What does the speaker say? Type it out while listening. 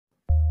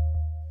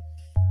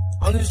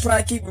I'm just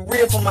trying to keep it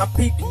real for my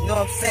people, you know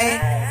what I'm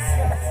saying?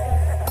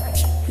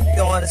 People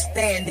don't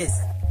understand this.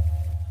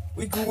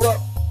 We grew up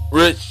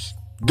Rich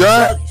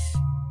Gun.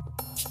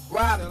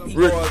 robbing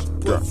people. Boys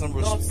put some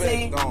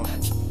respect on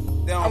it.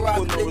 They don't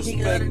put no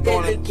respect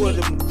on it. Put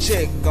them a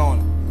check on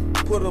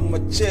it. Put them a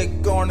check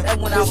on it.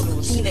 That's when I Put was some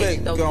a teenager,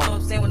 respect though, you know what I'm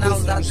on it. saying? When I Put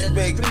was some out there in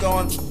the respect street.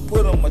 on it.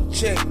 Put them a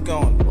check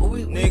on it. But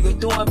we Nigga.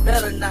 doing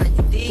better now,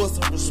 you dig? Put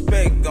some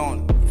respect on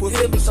it. Put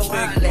Feel some me? So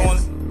respect high, on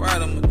it. Write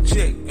them a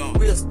check on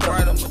Real it. stuff.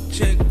 Write them a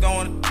check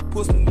on it.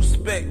 Put some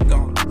respect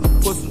on it.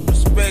 Put some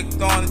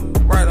respect on it.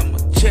 Write them a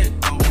check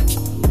on it.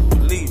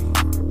 Believe it.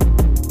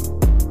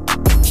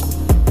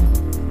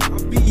 I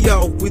be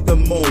out with the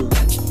mold.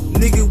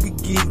 Nigga, we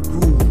get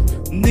groove.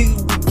 Nigga,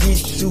 we get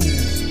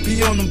shoes.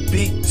 Be on them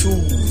big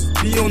tools.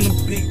 Be on them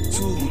big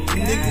tools.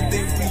 Nigga,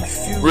 they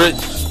refuse.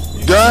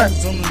 Rich Gun.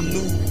 Refuse on the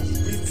news.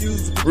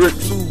 Refuse with Rich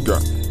the clues.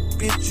 Gun.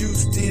 Bitch, you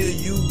still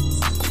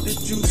use.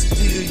 Bitch, you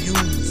still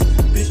use.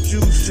 Bitch,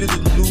 you shoulda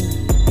knew.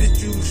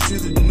 Bitch, you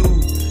shoulda knew.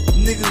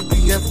 Nigga, we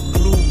have a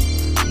clue.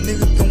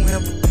 Nigga don't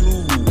have a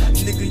clue.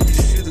 Nigga, you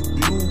shoulda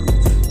glue.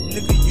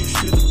 Nigga, you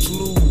shoulda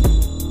glue.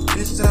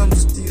 Bitch, I'm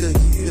still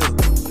here.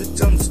 Bitch,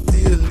 I'm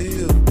still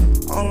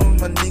live. All of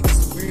my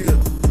niggas real.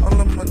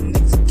 All of my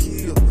niggas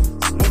kill.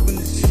 Smoking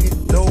this shit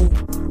dope.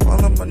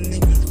 All of my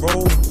niggas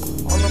roll.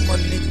 All of my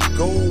niggas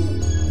gold.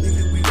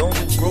 Nigga, we on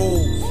the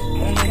road.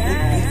 On them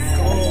with big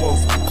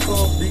cars.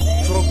 Car big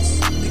trucks.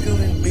 Nigga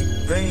in big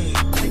veins.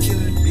 Nigga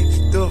in big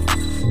stuff.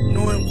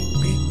 Knowing we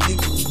big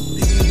niggas.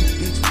 Nigga in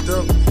big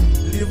stuff.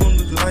 Live on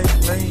the life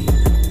lane.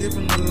 Live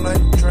on the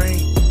life train.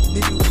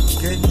 Nigga, we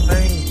getting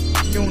lane.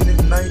 Be on the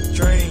night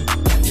train.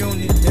 Be on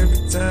it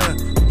every time.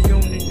 Be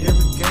on it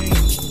every game.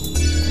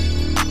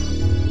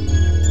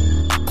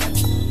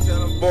 Tell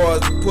them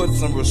boys to put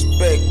some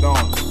respect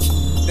on it.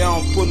 They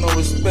don't put no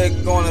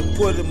respect on it.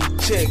 Put them a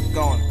check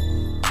on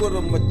it. Put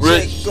them a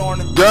Rich check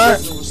on it. Gun.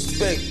 Put some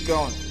respect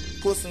on it.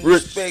 Put some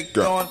Rich respect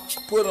Gun. on it.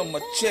 Put them a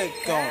check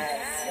on it.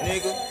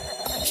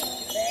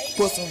 Nigga.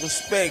 Put some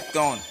respect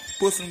on it.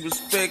 Put some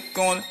respect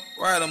on it.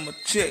 Write them a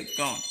check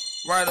on it.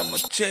 Write them a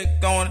check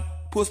on it.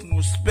 Put some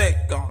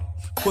respect on it.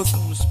 Put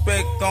some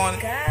respect on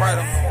it. Write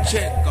them a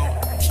check on it.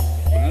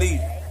 Believe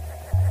it.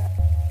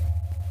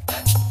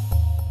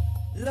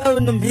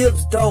 Loving them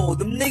hips though,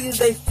 them niggas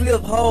they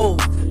flip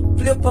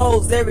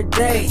hoes every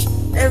day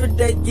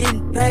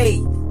getting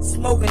paid,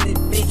 smoking this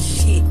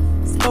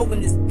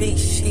big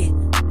shit,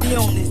 be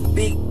on this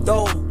big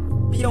dough,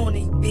 be on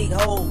these big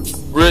hoes,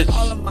 Rich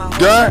all of my hoes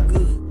Gun.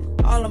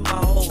 good, all of my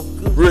hoes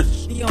good,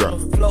 Rich be on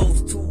Gun. the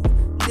flows too,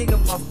 nigga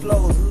my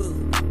flows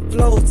hood,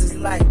 flows is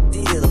like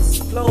deals,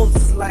 flows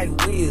is like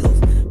wheels,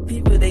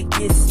 people they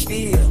get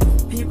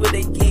spilled, people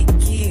they get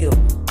killed,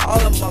 all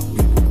of my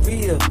people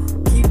real.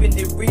 Keeping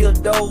it real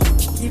though,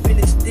 keeping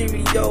it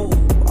stereo.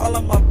 All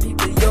of my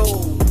people, yo,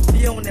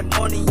 be on that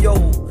money, yo.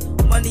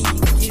 Money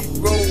you get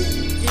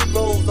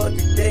rolls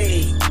every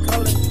day.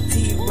 Call it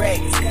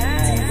T-Rex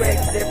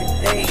every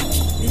day.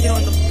 Be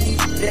on the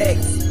B-Dex,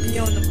 be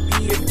on the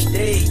B every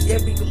day. Yeah,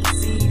 we gon'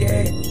 see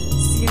that.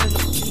 See on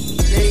the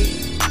B-Day,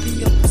 be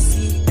on the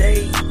C-Day.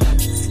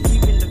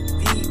 Keeping the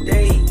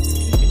B-Day,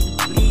 keeping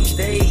the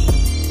B-Day.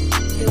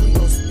 Yeah, we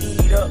gon'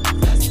 speed up,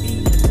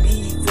 speed the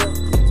beats up.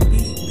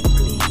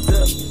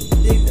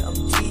 Nigga, I'm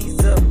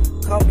G's up.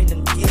 Call me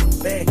them getting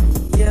back.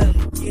 Yeah,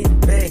 I'm getting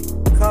back.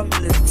 Call me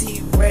the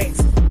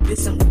T-Rex.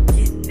 Bitch, I'm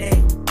getting that.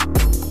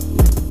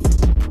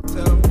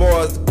 Tell them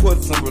boys to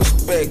put some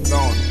respect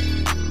on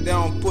it. They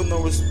don't put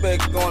no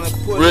respect on it.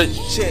 Put Rich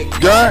them a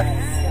check Gun. on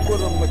it. Put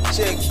them a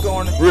check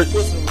on it. Rich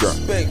Put some Gun.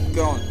 respect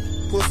on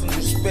it. Put some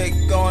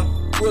respect on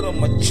it. Put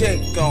them a check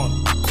on it.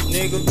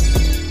 Nigga.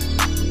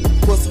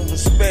 Put some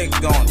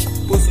respect on it.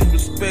 Put some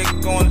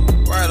respect on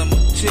it. Write them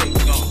a check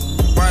on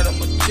it. Write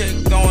them a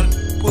check on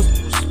it. Put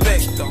some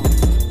respect on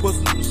it. Put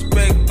some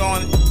respect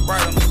on it.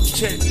 Write them a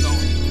check on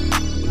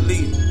it.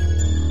 Believe it.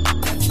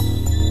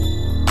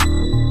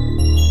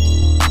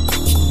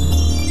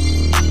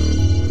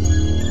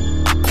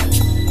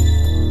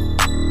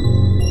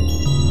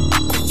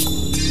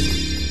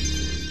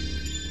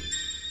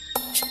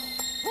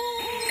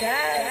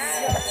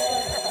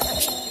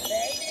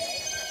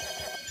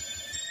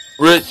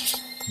 Rich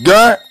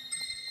Gun.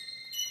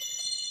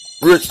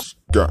 Rich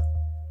Gun.